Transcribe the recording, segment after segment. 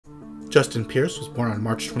Justin Pierce was born on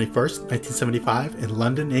March 21st, 1975 in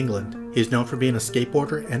London, England. He is known for being a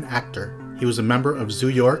skateboarder and actor. He was a member of Zoo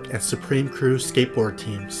York and Supreme Crew skateboard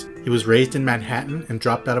teams. He was raised in Manhattan and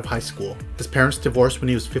dropped out of high school. His parents divorced when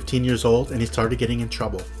he was 15 years old and he started getting in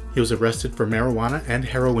trouble. He was arrested for marijuana and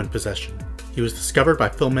heroin possession. He was discovered by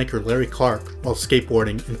filmmaker Larry Clark while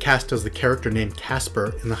skateboarding and cast as the character named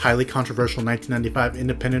Casper in the highly controversial 1995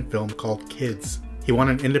 independent film called Kids. He won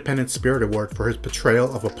an Independent Spirit Award for his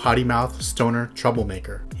portrayal of a potty-mouthed, stoner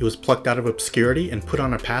troublemaker. He was plucked out of obscurity and put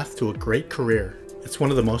on a path to a great career. It's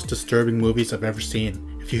one of the most disturbing movies I've ever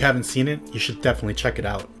seen. If you haven't seen it, you should definitely check it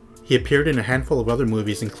out. He appeared in a handful of other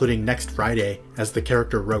movies, including Next Friday as the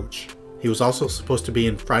character Roach. He was also supposed to be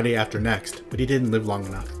in Friday After Next, but he didn't live long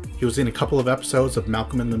enough. He was in a couple of episodes of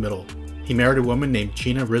Malcolm in the Middle. He married a woman named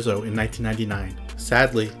Gina Rizzo in 1999.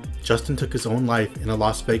 Sadly, Justin took his own life in a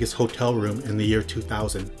Las Vegas hotel room in the year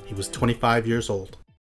 2000. He was 25 years old.